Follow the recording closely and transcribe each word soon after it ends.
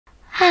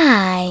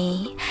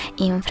Hi!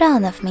 In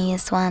front of me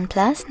is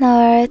OnePlus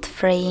Nord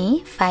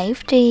 3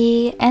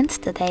 5G, and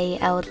today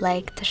I would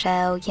like to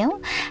show you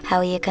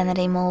how you can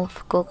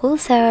remove Google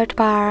search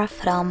bar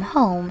from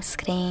home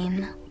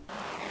screen.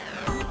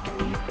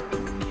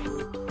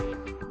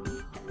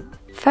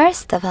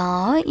 First of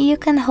all, you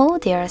can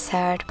hold your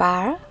search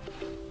bar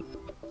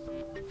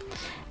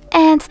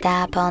and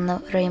tap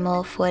on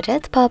Remove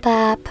Widget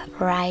pop-up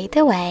right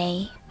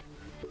away.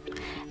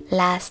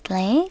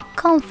 Lastly,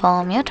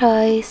 confirm your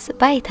choice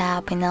by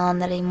tapping on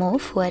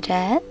Remove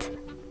Widget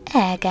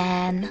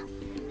again.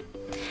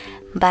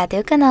 But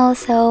you can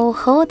also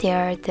hold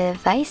your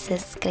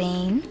device's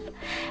screen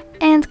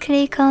and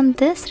click on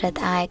this red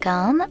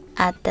icon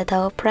at the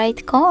top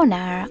right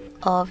corner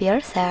of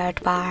your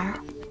search bar.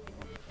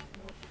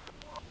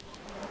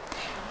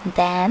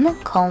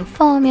 Then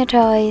confirm your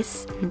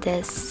choice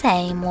the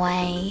same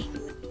way.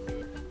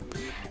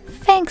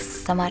 Thanks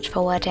so much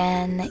for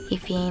watching.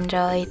 If you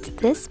enjoyed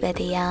this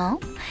video,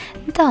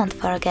 don't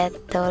forget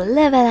to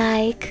leave a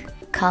like,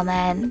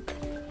 comment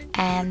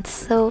and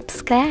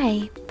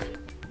subscribe.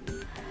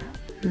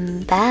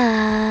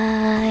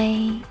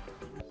 Bye!